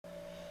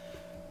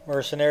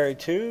Mercenary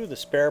 2, the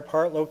spare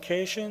part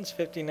locations,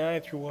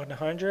 59 through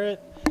 100.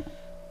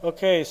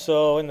 Okay,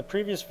 so in the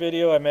previous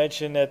video I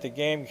mentioned that the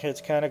game gets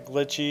kind of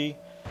glitchy.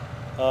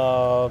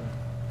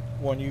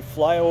 When you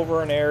fly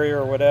over an area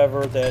or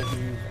whatever that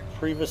you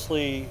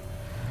previously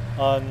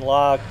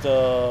unlocked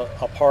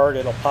a part,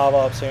 it'll pop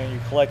up saying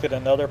you collected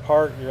another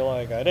part. You're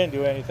like, I didn't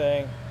do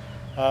anything.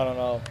 I don't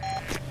know.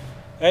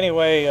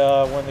 Anyway,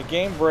 when the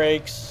game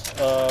breaks,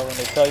 when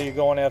they tell you you're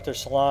going after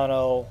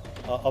Solano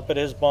up at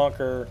his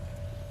bunker,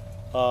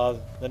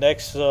 the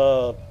next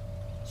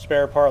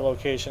spare part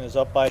location is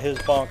up by his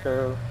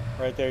bunker.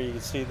 Right there, you can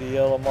see the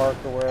yellow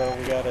marker where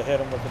we got to hit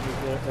him with the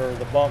nuclear, or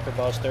the bunker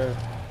buster.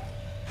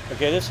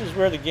 Okay, this is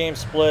where the game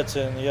splits,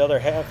 and the other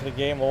half of the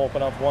game will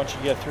open up once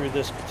you get through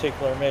this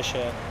particular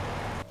mission.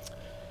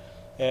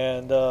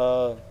 And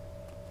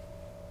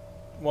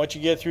once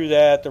you get through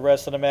that, the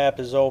rest of the map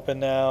is open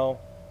now.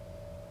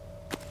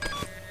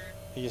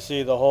 You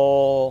see the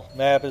whole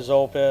map is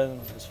open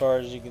as far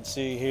as you can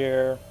see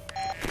here.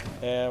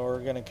 And we're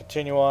going to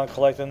continue on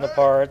collecting the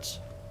parts.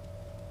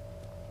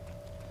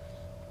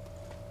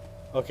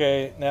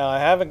 Okay, now I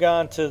haven't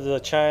gone to the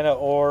China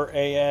or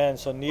AN,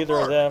 so neither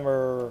of them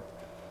are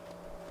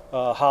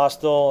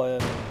hostile,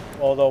 and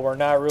although we're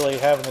not really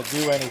having to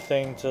do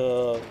anything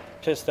to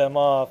piss them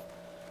off.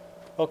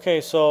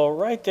 Okay, so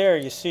right there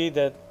you see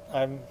that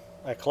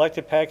I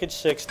collected package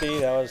 60.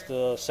 That was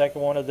the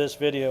second one of this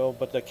video,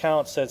 but the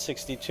count said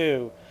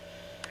 62.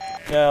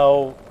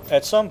 Now,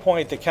 at some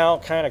point the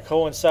count kind of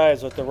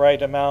coincides with the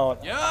right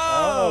amount. Yo!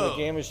 I don't know, the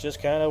game is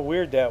just kind of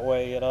weird that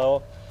way, you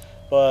know.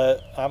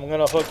 But I'm going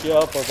to hook you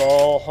up with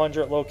all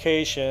 100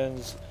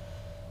 locations.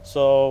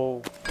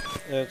 So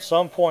at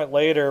some point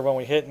later when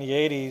we hit in the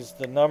 80s,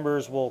 the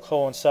numbers will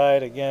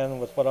coincide again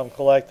with what I'm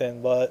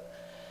collecting. But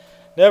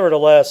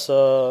nevertheless,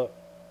 you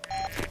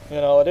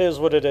know, it is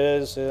what it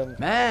is. And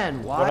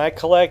Man, what? when I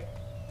collect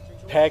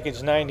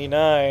package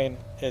 99,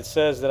 it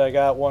says that I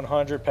got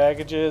 100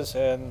 packages,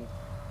 and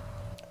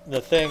the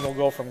thing will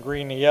go from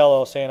green to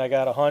yellow saying I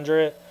got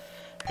 100.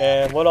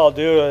 And what I'll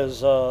do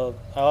is, I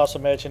also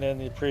mentioned in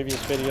the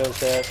previous videos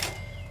that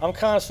I'm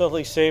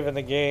constantly saving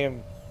the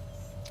game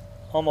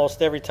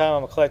almost every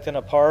time I'm collecting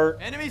a part.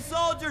 Enemy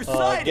soldier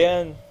sighted.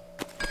 Again,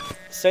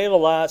 save a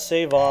lot,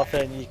 save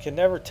often. You can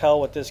never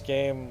tell with this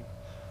game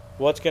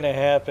what's going to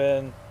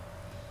happen.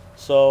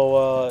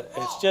 So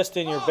it's just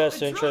in your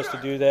best interest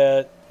to do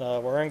that.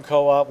 We're in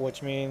co-op,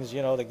 which means,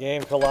 you know, the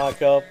game can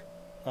lock up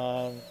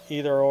on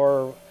either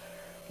or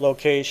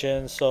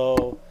location.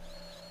 So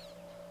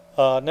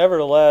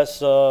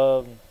nevertheless,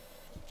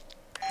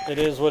 it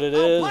is what it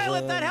is.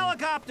 Pilot that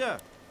helicopter.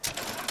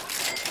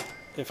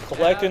 If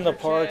collecting the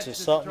parts is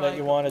something that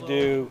you want to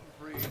do,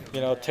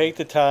 you know, take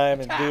the time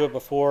and do it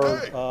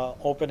before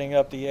opening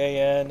up the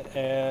AN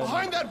and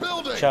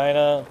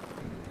China.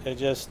 It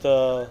just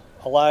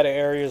a lot of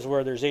areas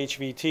where there's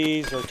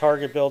HVTs or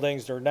target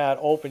buildings, they're not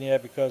open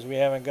yet because we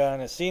haven't gone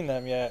and seen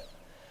them yet.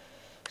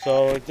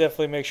 So it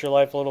definitely makes your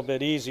life a little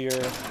bit easier.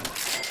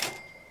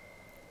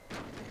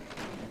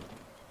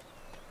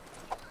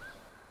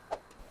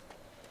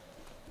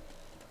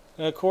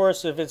 And of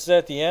course, if it's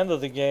at the end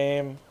of the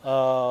game,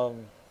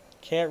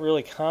 can't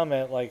really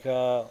comment like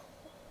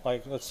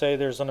let's say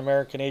there's an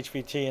American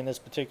HVT in this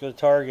particular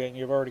target and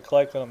you've already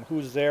collected them.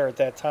 Who's there at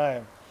that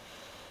time?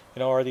 You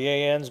know, are the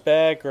ANs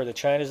back or the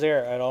China's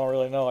there? I don't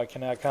really know. I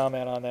cannot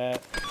comment on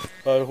that.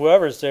 But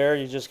whoever's there,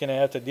 you're just going to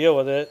have to deal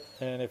with it.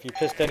 And if you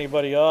pissed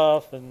anybody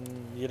off and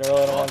you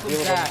really don't want to deal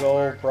with them,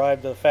 go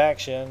bribe the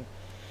faction.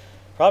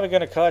 Probably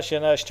going to cost you a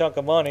nice chunk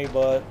of money,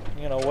 but,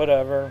 you know,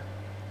 whatever.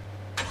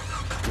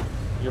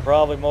 You're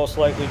probably most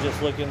likely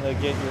just looking to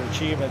get your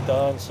achievement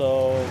done,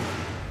 so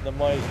the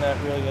money's not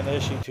really an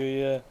issue to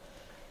you.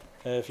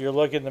 If you're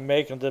looking to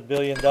make the $1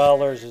 billion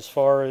as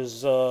far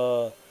as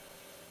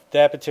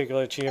that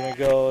particular achievement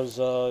goes,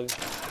 you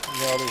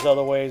know, there's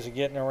other ways of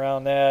getting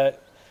around that.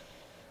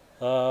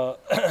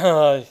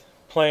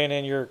 Playing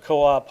in your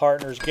co-op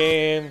partner's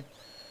game,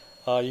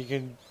 you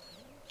can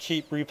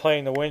keep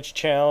replaying the winch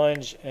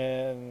challenge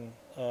and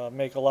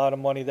make a lot of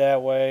money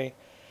that way.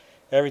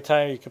 Every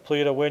time you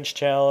complete a winch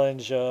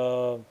challenge,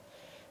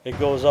 it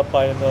goes up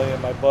by $1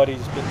 million. My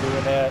buddy's been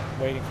doing that,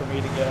 waiting for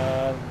me to get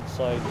on. It's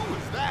like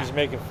he's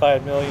making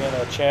 $5 million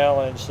a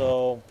challenge.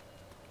 So,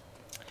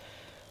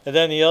 and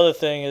then the other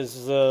thing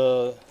is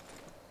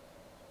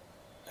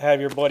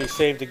have your buddy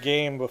save the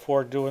game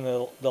before doing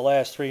the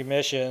last 3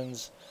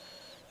 missions,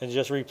 and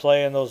just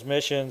replaying those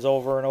missions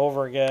over and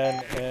over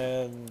again.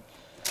 And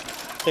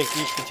I think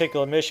each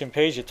particular mission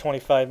pays you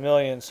 $25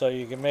 million, so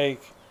you can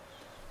make,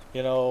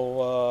 you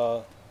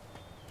know,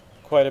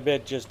 quite a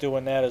bit just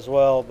doing that as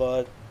well.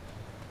 But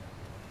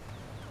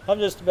I'm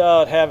just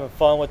about having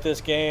fun with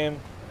this game,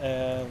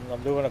 and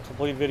I'm doing a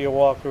complete video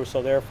walkthrough,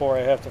 so therefore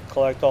I have to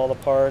collect all the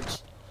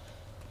parts.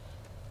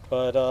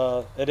 But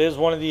it is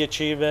one of the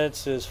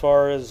achievements as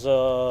far as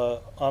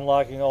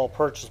unlocking all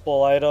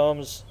purchasable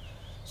items.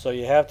 So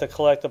you have to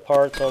collect the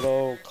parts,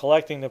 although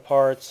collecting the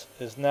parts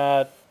is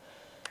not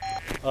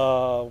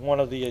one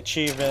of the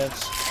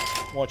achievements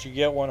once you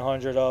get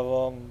 100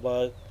 of them.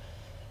 But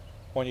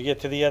when you get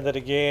to the end of the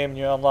game,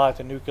 you unlock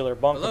the nuclear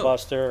bunker Hello.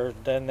 buster,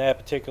 then that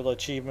particular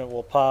achievement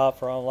will pop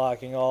for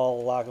unlocking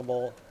all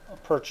lockable,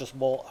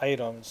 purchasable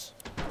items.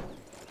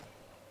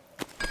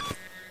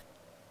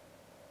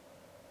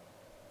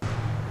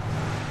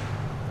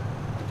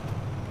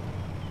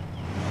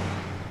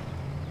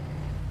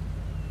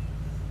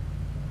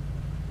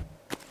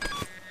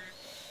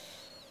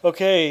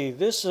 Okay,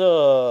 this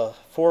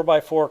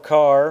 4x4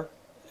 car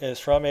is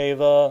from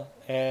Ava,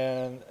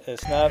 and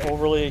it's not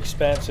overly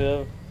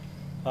expensive.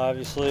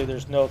 Obviously,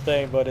 there's no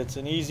thing, but it's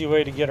an easy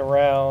way to get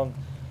around.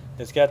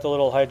 It's got the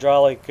little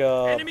hydraulic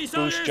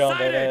boost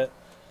jump in it.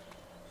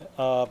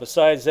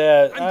 Besides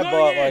that, I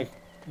bought like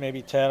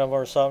maybe 10 of them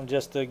or something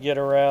just to get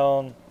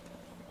around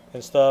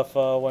and stuff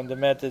when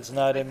Demented's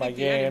not in my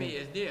game.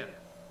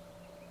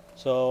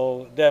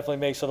 So definitely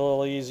makes it a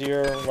little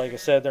easier. Like I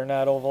said, they're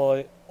not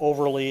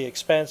overly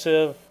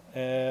expensive,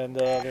 and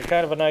they're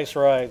kind of a nice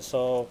ride.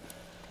 So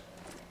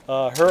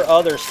her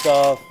other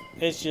stuff,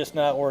 it's just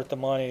not worth the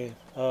money.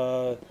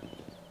 I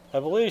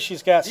believe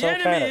she's got some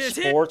kind of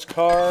sports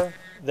car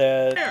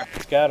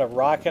that's got a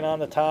rocket on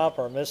the top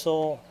or a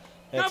missile.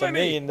 And it's $1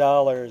 million.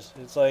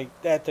 It's like,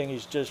 that thing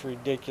is just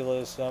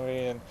ridiculous. I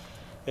mean,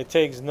 it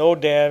takes no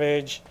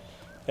damage,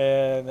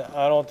 and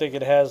I don't think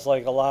it has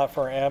like a lot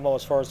for ammo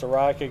as far as the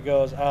rocket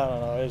goes. I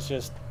don't know. It's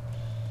just,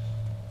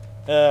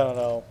 I don't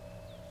know.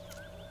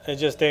 It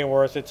just ain't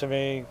worth it to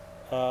me.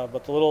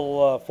 But the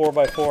little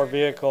 4x4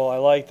 vehicle, I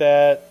like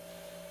that.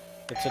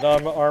 It's an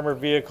armored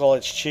vehicle.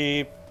 It's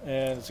cheap,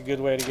 and it's a good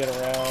way to get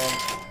around.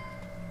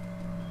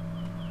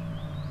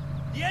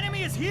 The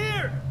enemy is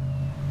here!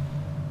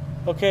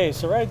 Okay,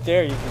 so right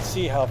there you can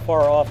see how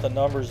far off the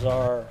numbers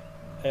are.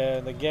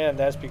 And again,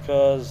 that's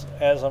because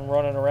as I'm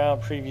running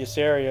around previous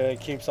area,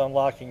 it keeps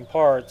unlocking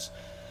parts.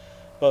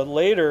 But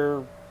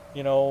later,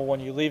 you know, when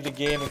you leave the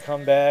game and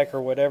come back,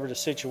 or whatever the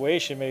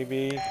situation may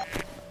be,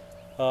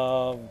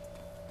 the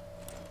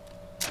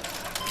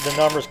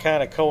numbers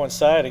kind of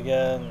coincide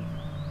again.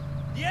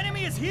 The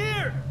enemy is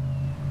here!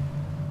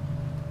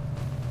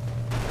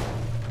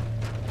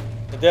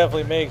 It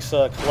definitely makes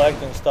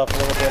collecting stuff a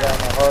little bit on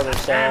the harder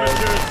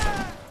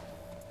side.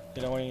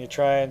 You know, when you're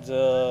trying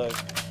to,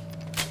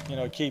 you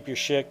know, keep your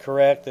shit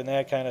correct and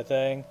that kind of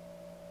thing.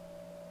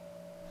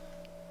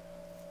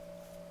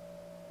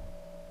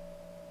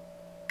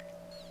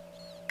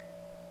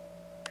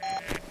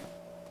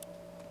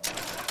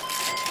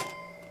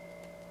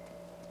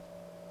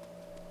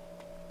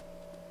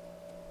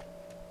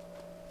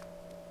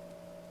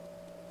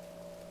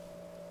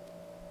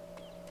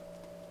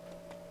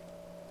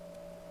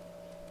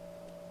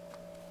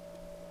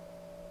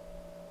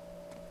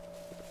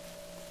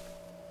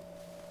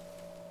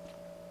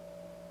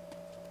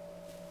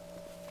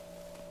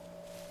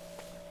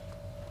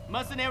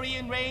 Mercenary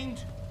in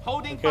range,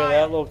 holding Okay, fire.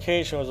 that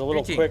location was a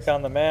little quick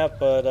on the map,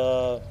 but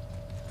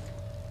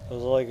it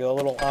was like a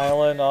little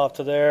island off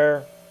to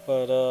there.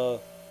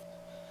 But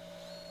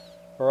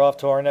we're off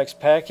to our next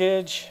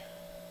package.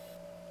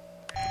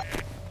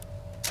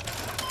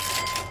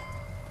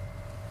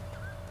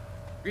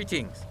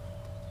 Greetings.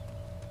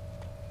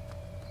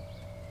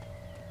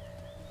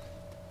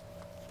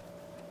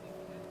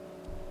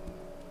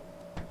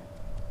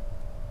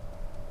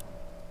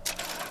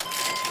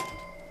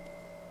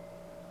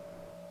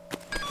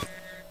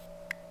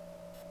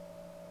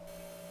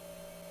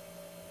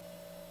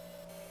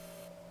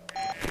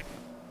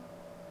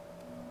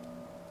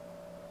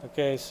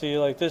 Okay, see,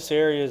 like this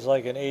area is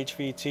like an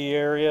HVT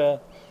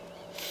area,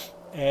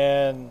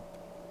 and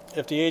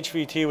if the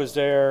HVT was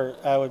there,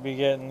 I would be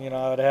getting, you know,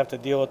 I would have to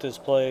deal with this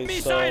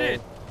place. So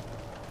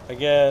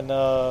again,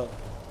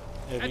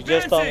 if you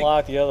just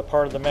unlock the other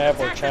part of the map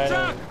where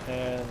China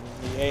and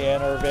the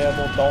AN are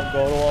available, don't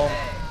go to them.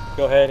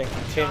 Go ahead and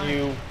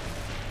continue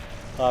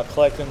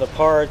collecting the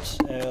parts,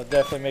 and it'll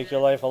definitely make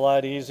your life a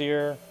lot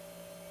easier.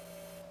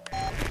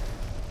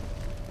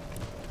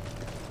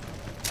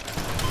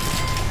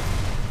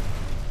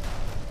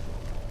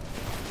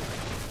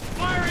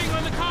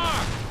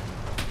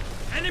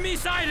 Enemy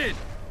sighted!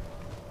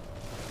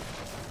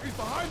 He's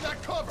behind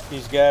that cover.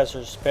 These guys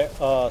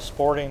are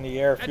sporting the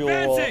air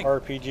fuel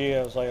RPG.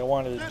 I was like, I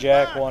wanted to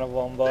jack one of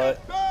them, but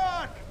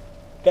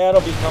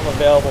that'll become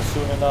available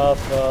soon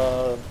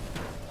enough.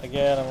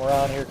 Again, I'm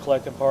around here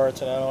collecting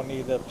parts, and I don't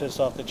need to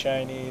piss off the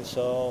Chinese,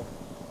 so...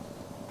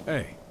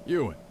 Hey,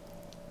 Ewan.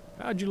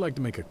 How'd you like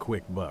to make a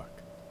quick buck?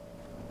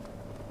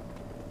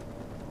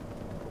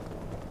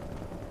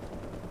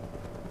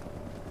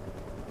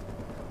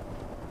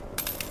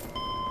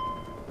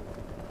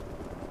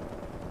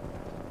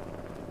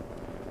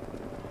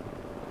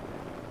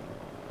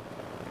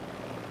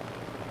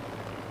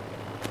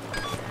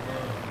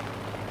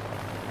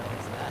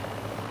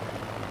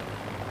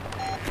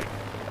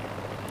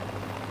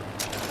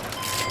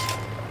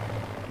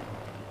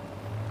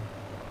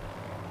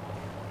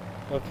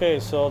 Okay,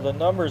 so the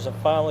numbers have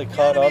finally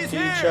caught up to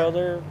each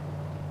other.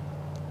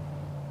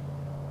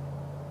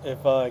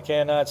 If I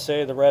cannot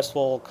say the rest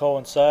will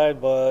coincide,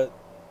 but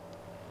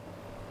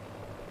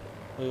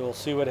We will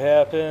see what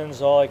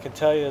happens. All I can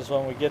tell you is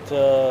when we get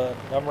to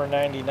number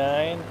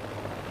 99,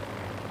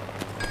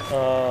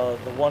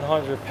 the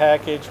 100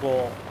 package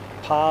will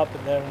pop,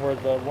 and then where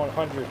the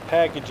 100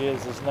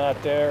 packages is not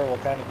there, we'll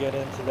kind of get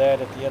into that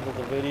at the end of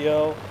the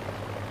video.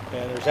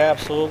 And there's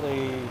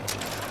absolutely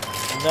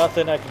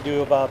nothing I can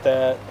do about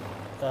that.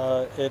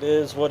 It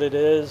is what it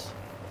is.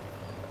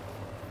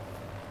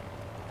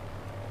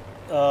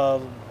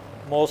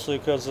 Mostly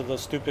because of the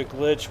stupid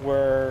glitch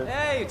where,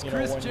 you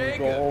know, when you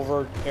go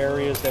over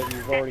areas that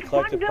you've already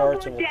collected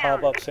parts, it will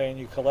pop up saying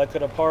you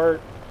collected a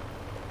part.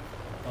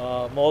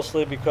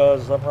 Mostly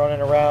because I'm running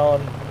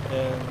around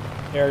in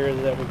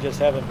areas that we just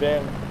haven't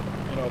been,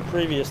 you know,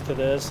 previous to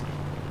this,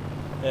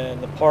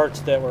 and the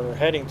parts that we're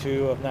heading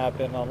to have not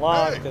been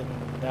unlocked, and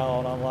now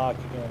I'm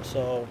unlocking them.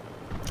 So,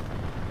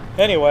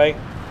 anyway.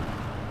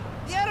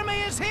 The enemy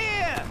is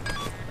here!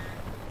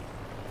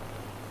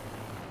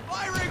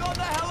 Firing on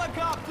the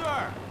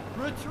helicopter!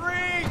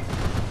 Retreat!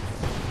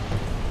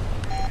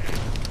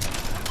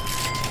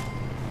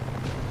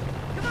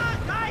 Come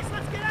on, guys,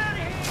 let's get out of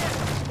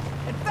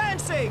here!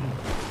 Advancing!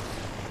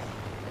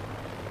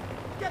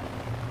 Get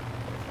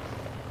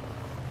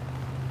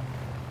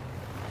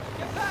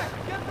back!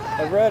 Get back!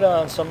 I read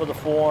on some of the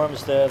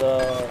forums that,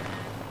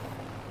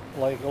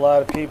 like a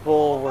lot of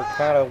people were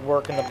kind of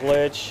working the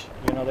glitch.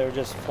 You know, they were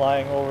just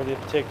flying over the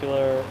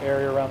particular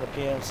area around the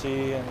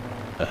PNC and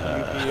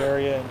UP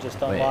area and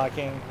just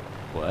unlocking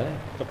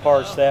the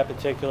parts that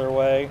particular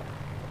way.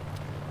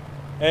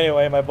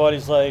 Anyway, my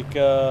buddy's like,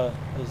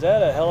 is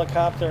that a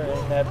helicopter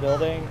in that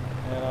building?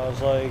 And I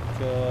was like,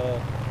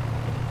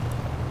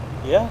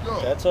 yeah,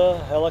 that's a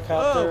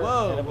helicopter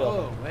in a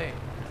building. Wait.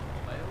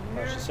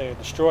 I should say a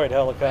destroyed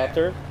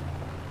helicopter.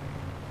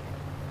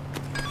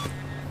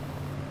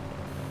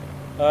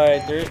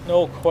 Alright, there's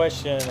no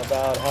question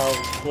about how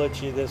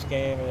glitchy this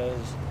game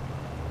is.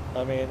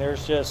 I mean,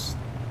 there's just,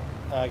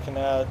 I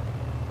cannot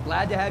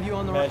Glad to have you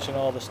on the mention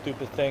all the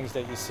stupid things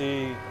that you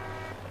see.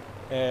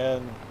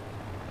 And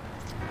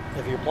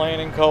if you're playing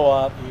in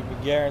co-op, you'd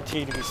be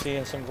guaranteed to be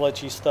seeing some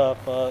glitchy stuff,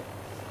 but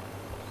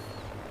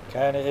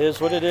kind of is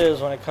what it is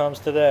when it comes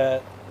to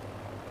that.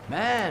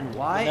 Man,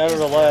 why?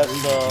 Nevertheless,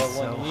 is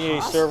when so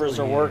EA servers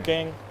are here?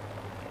 working,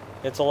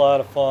 it's a lot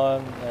of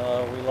fun.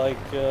 We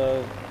like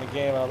the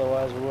game,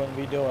 otherwise we wouldn't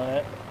be doing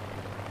it.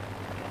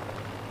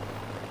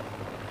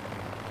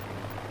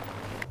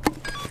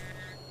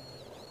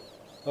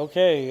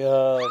 Okay,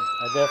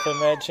 I definitely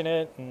mention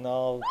it, and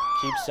I'll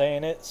keep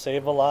saying it.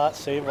 Save a lot,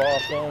 save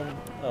often,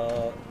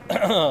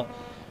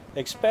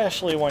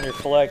 especially when you're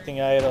collecting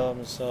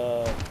items.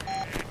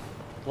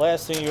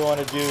 Last thing you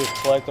want to do is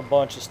collect a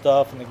bunch of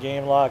stuff and the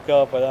game lock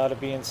up without it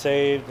being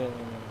saved, and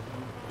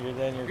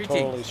then you're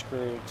totally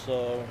screwed.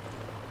 So,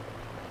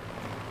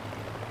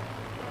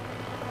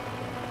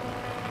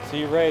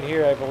 see right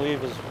here, I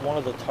believe is one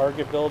of the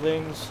target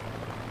buildings,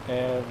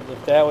 and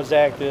if that was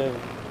active,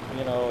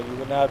 you know, you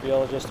would not be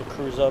able just to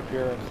cruise up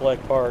here and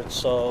collect parts.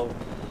 So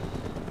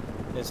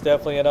it's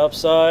definitely an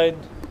upside.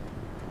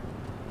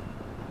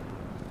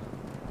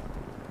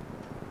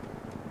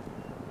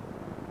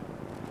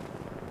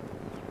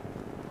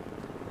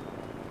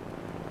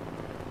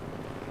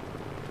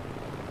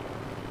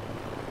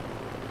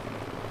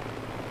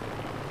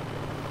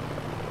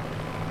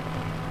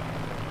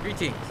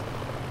 Greetings.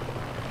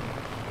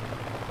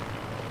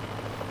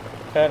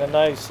 Kind of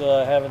nice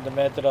having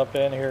Demented up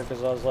in here,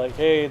 because I was like,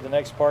 hey, the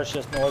next part's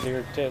just north of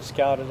here to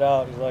scout it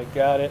out. He's like,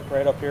 got it,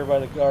 right up here by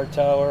the guard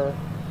tower.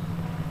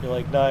 You're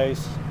like,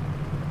 nice.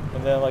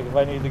 And then, like, if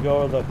I need to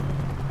go to the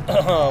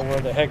where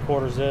the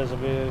headquarters is, I'll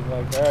be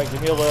like, all right,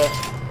 give me a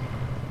lift.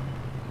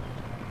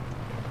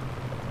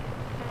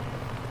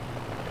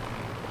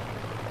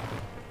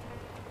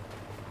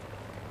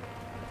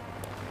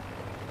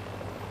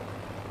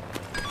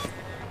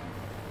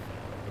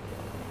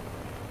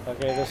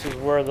 Okay, this is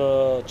where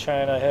the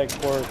China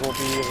headquarters will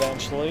be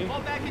eventually.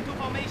 Fall back into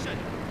formation.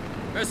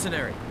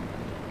 Mercenary.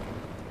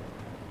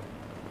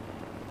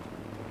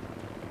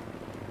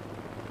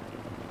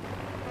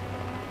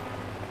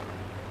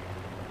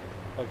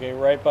 Okay,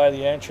 right by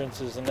the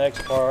entrance is the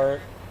next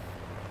part.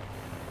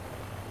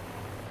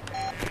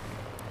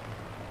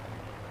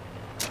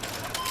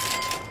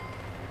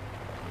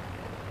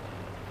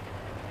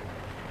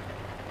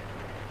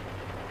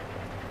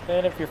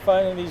 And if you're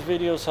finding these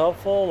videos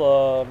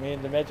helpful, me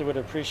and Demented would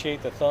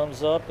appreciate the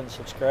thumbs up and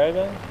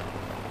subscribing.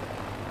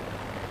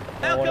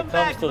 When it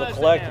comes to the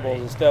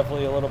collectibles, it's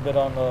definitely a little bit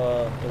on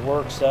the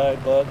work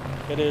side, but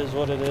it is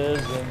what it is.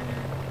 And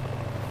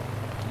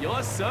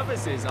Your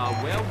services are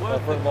well but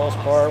worth for the the most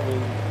cost. part, we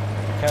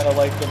kind of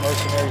liked the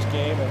Mercenaries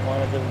game and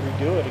wanted to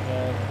redo it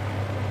again.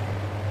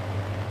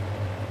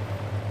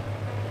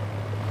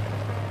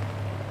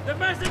 The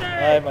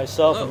mercenary! I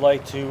myself would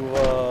like to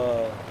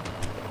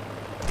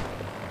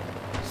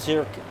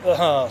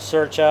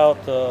search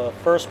out the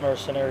first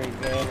Mercenary game.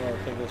 I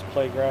think it was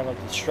Playground of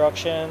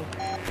Destruction.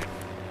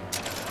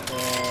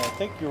 And I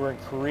think you were in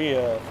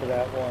Korea for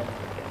that one.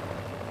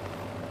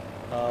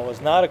 It was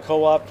not a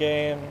co-op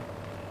game.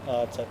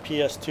 It's a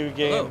PS2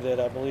 game Hello. that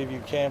I believe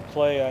you can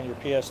play on your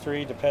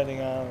PS3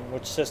 depending on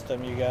which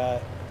system you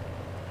got.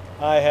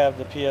 I have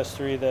the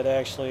PS3 that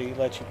actually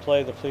lets you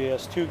play the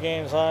PS2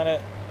 games on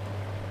it,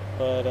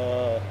 but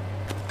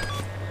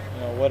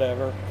you know,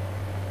 whatever.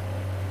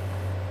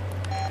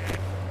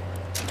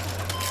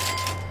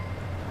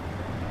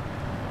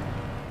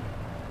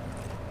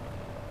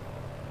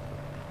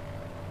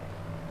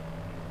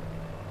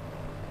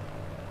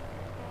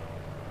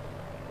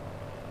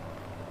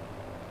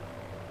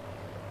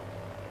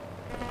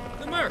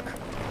 The Merc!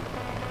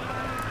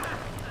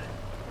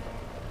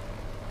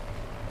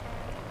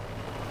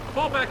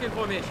 Fall back in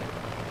formation.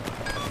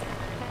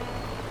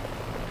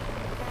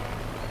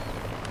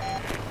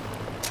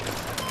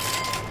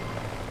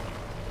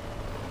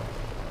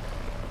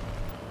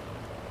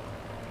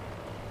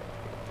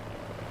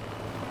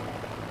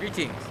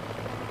 Greetings.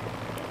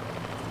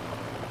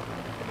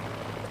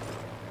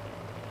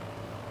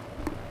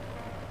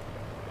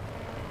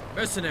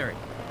 Mercenary.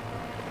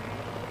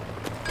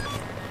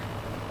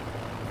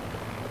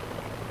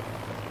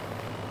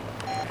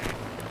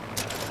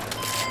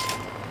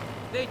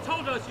 They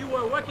told us you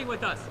were working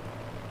with us.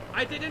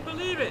 I didn't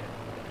believe it.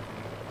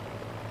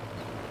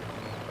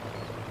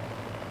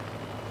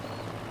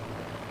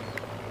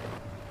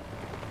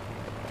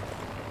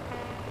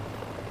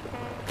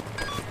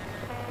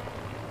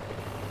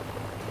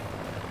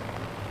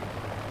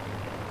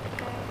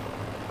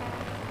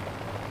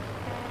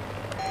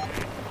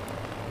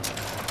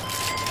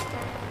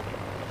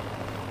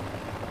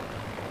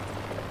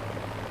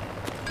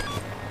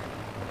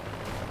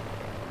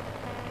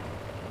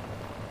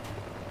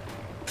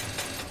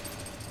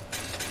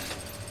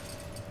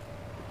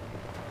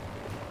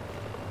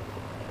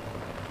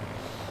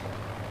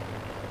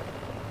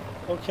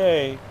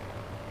 Okay,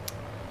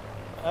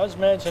 I was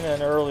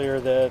mentioning earlier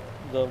that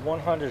the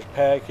 100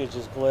 package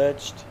is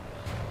glitched.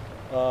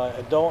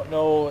 I don't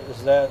know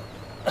is that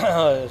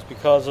is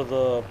because of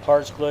the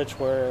parts glitch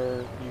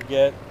where you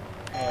get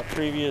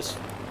previous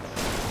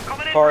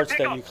parts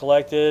that you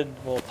collected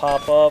will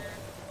pop up.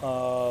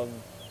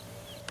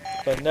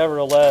 But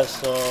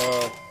nevertheless,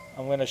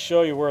 I'm going to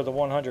show you where the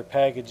 100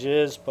 package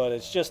is, but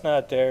it's just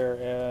not there.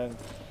 And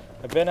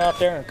I've been out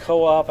there in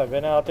co-op, I've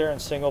been out there in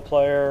single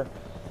player,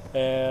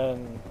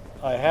 and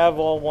I have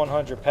all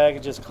 100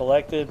 packages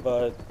collected,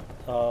 but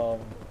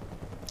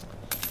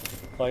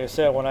like I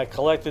said, when I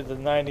collected the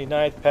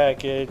 99th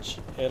package,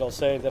 it'll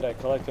say that I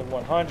collected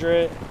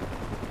 100,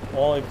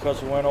 only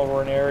because we went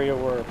over an area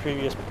where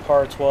previous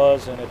parts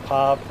was and it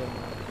popped, and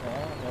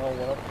you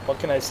know, what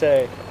can I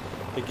say?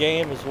 The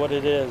game is what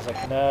it is. I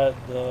cannot,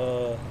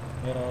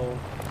 you know,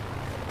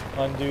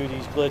 undo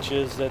these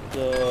glitches that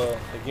the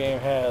game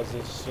has.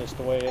 It's just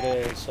the way it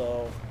is.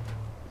 So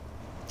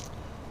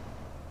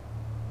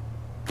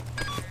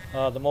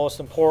the most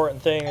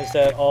important thing is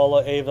that all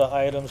the Ava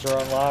items are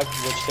unlocked,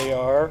 which they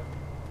are.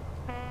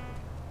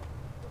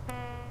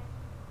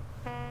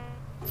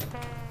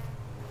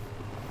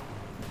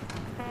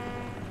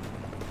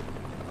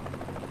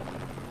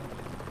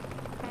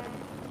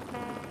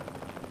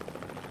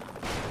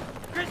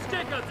 Chris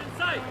Jacobs in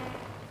sight!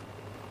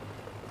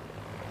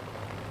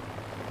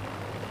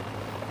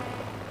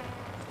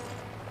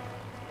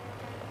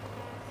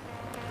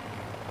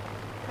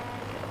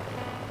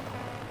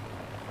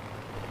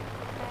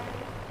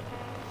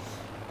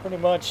 Pretty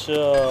much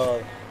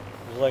there's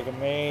like a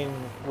main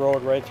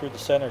road right through the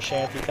center of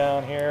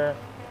Shantytown here.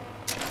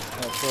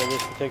 That's where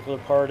this particular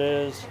part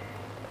is.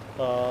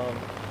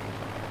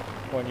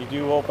 When you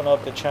do open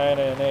up the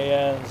China and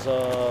ANs,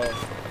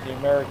 the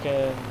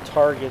American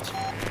targets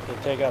to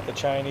take out the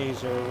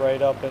Chinese are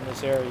right up in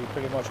this area. You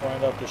pretty much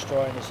wind up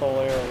destroying this whole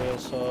area.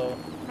 So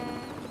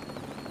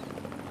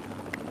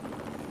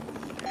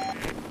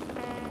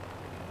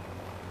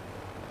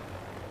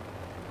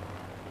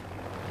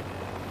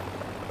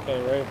okay,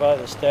 right by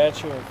the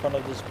statue in front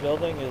of this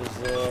building is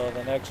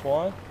the next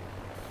one.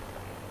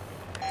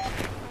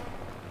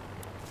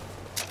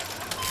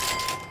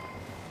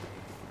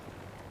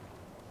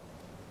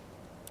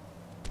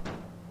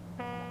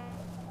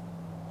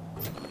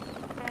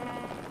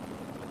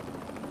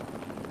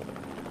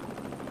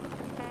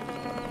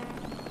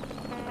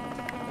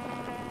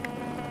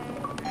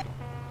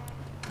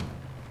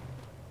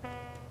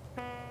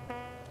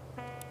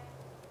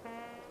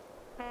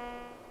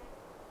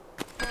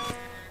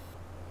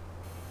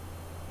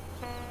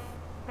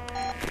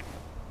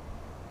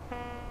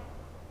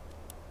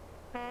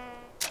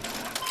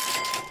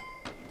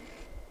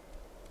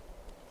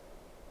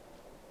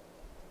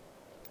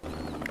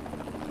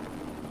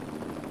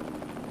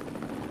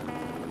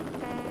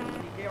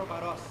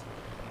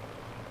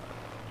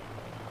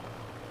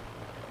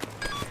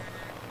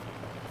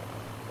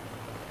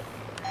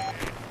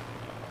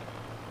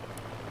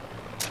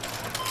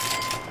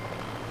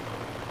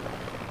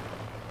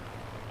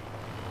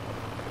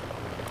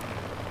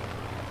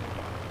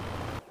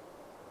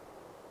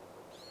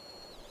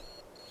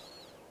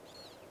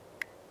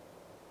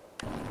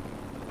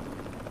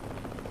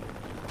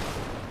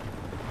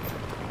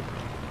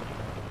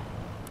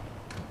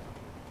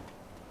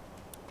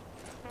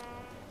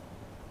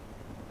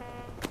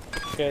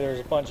 Okay, there's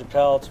a bunch of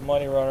pallets of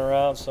money running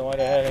around, so I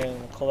went ahead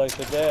and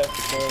collected that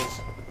because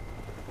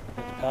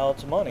it's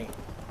pallets of money.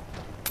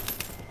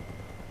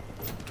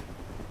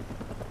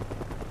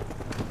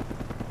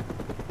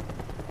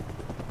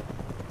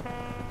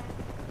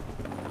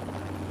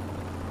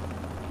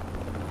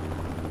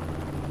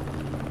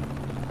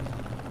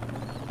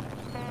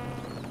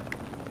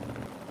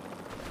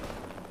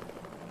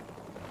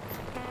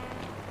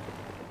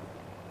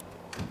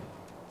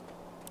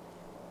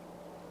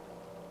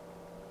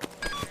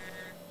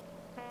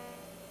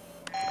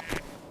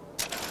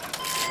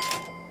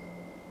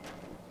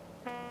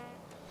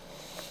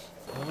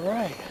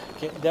 Alright,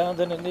 getting down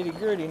to the nitty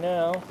gritty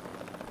now.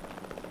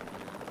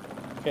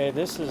 Okay,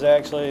 this is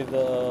actually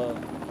the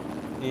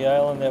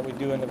island that we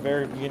do in the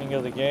very beginning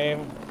of the game,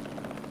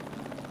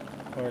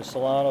 where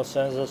Solano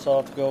sends us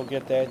off to go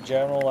get that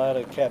general out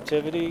of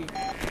captivity.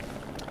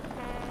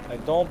 I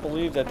don't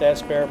believe that that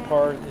spare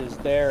part is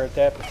there at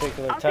that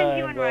particular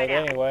time, but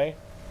anyway,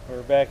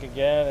 we're back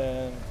again,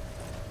 and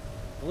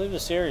I believe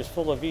this area is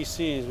full of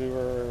VCs. We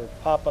were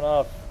popping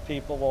off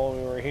people while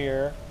we were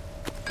here.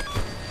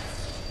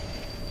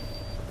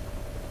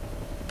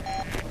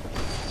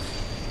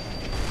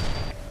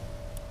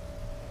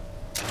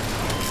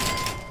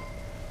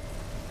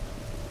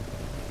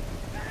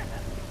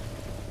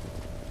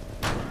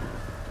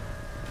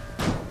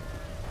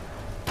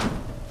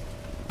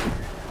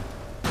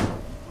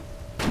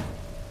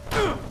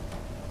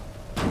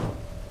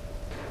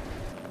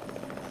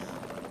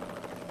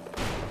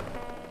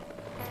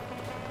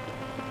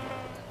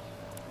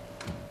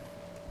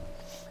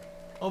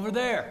 Over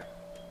there.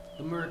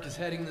 The Merc is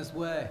heading this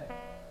way.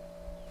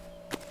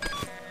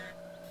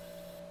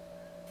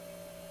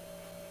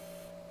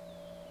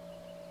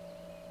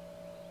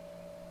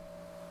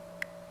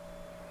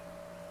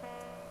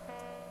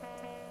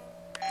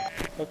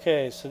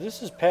 Okay, so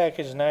this is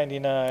package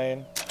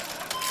 99,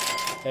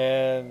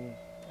 and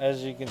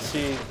as you can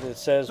see, it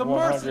says The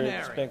 100. It's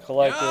Mercenary. been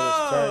collected.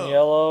 It's turned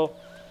yellow,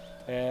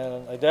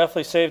 and I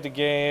definitely saved the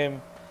game.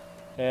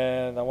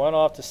 And I went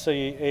off to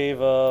see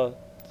Ava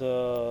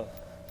to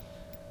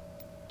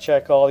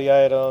check all the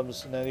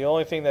items, and then the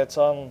only thing that's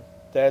on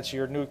that's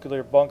your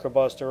nuclear bunker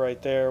buster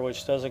right there,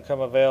 which doesn't come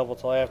available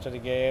till after the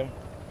game,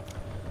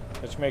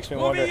 which makes me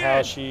wonder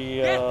how she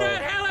is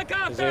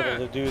able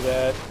to do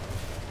that.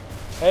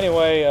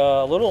 Anyway,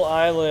 a little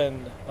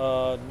island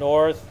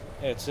north.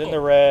 It's in the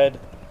red,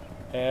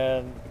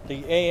 and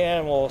the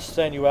AN will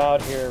send you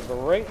out here, but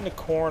right in the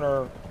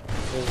corner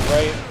is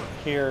right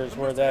here is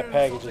where that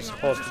package is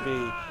supposed to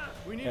be.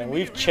 And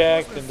we've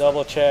checked and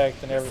double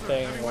checked and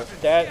everything. Well,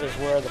 that is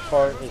where the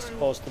part is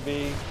supposed to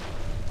be.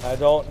 I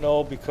don't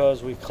know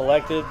because we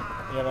collected,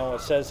 you know,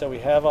 it says that we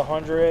have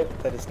 100,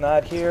 that it's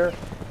not here.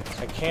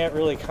 I can't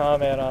really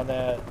comment on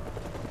that.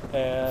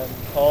 And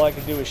all I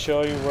can do is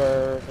show you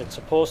where it's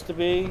supposed to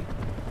be.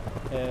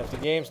 And if the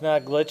game's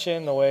not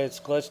glitching the way it's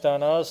glitched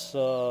on us,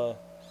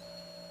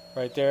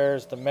 right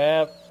there's the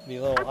map, the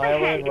little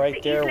island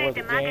right there where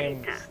the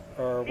game,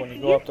 or when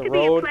you go up the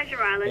road,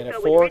 and it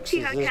forks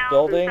is this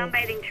building.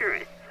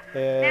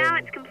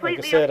 And like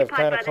I said, I've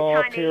kind of come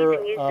up here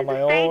on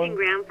my own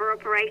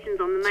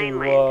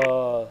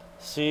to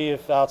see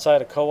if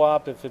outside of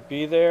co-op if it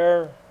be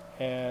there,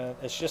 and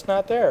it's just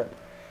not there.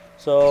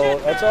 So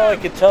that's all I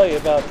can tell you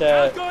about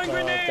that.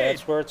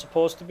 That's where it's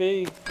supposed to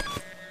be,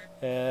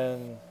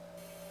 and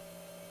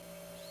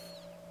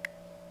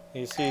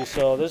you see,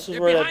 so this is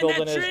where that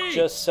building is,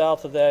 just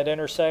south of that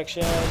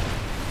intersection.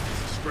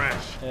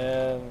 Scratch.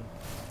 And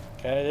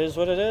kind of is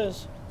what it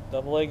is.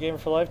 AA Gamer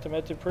for Life,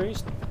 Demented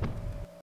Priest.